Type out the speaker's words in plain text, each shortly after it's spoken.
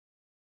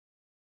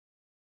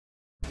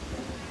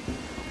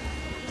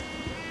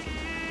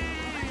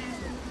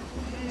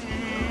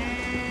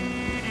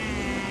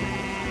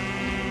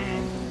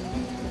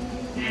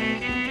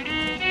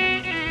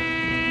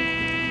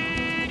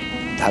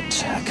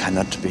That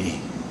cannot be.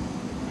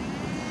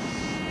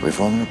 We're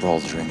vulnerable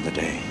during the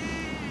day.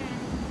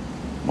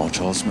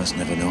 Mortals must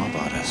never know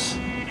about us,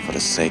 for the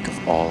sake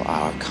of all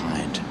our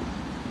kind.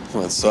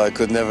 What, so I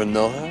could never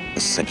know her?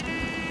 The sake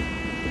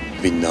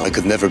Be no, I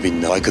could never be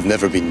no, I could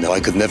never be no, I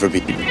could never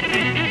be.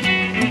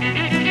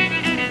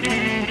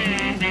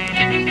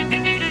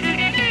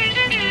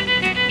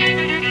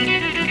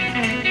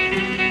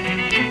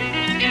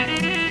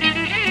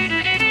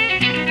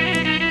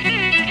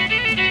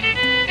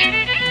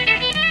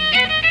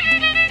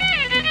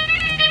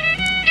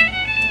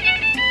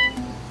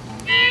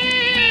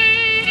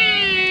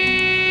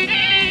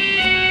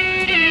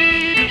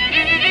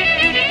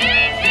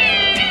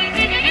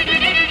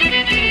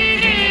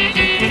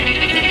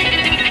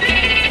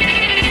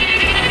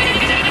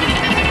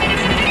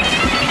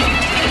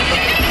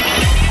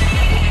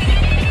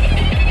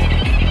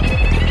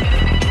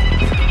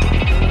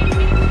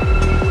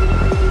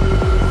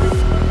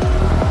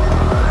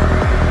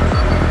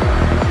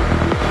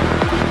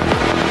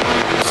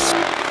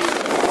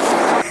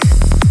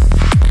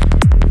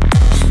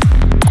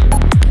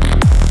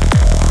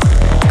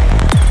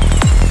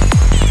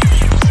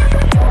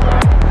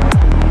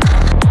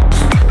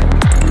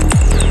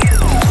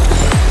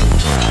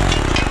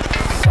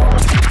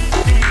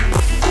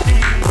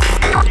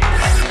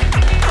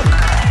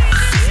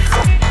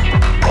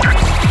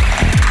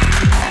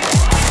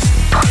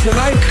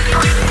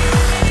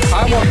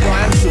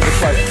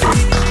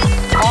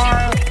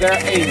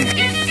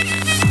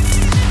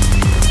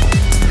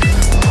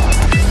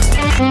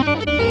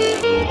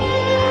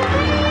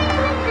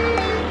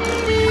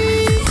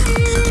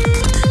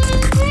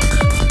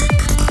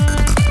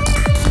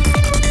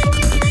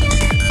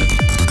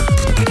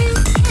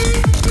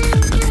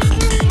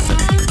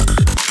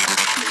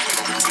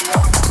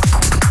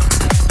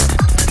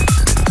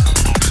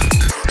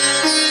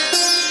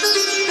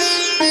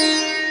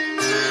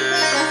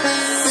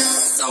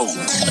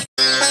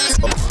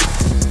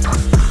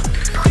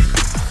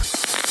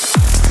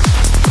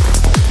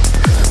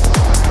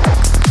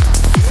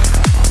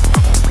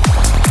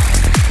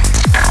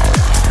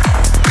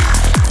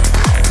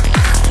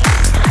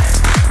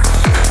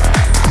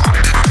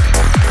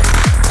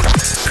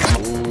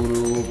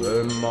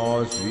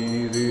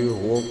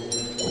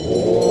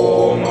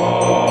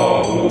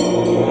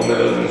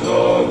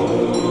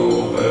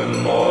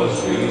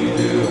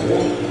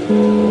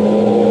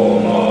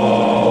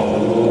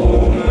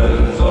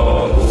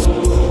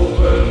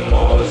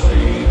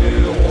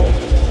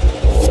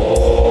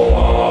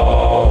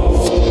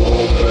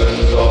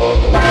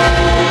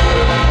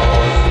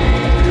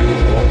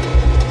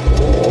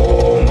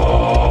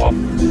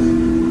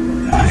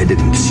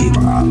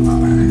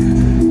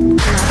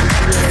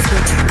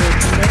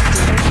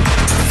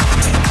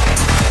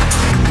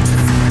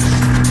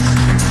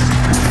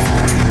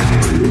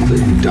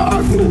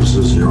 Darkness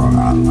is your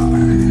ally.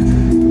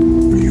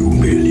 You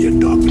merely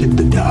adopted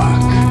the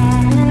dark.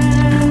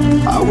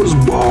 I was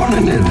born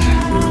in it,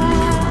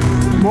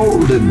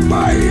 molded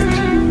by it.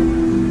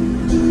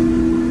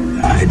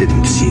 I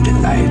didn't see the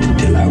light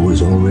until I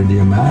was already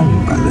a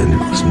man. By then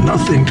it was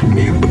nothing to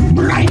me but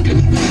bright.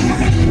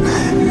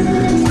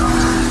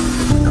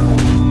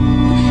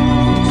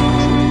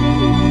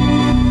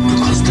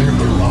 Because they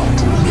belong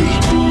to me.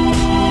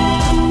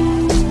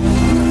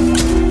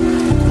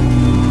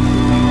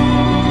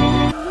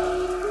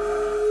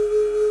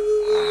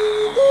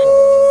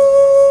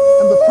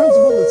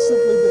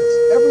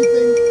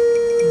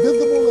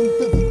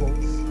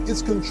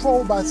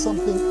 Controlled by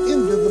something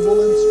invisible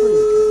and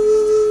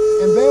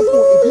spiritual. And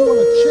therefore, if you want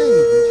to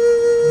change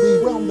the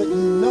realm that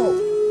you know,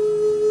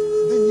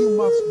 then you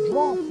must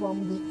draw from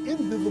the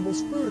invisible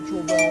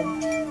spiritual realm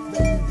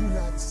that you do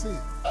not see.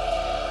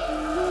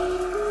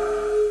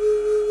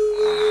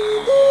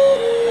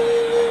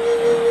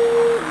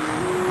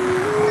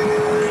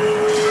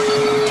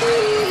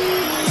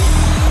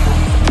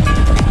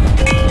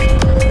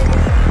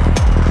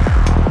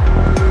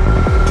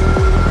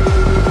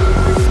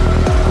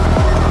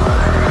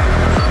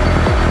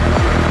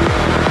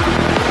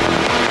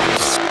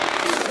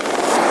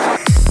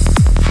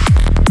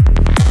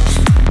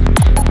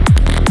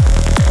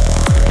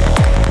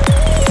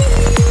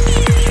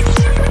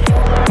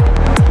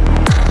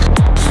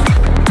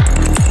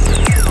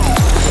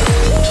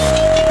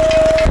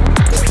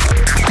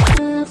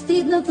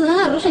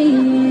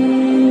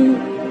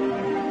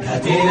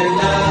 هدينا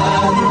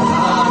الله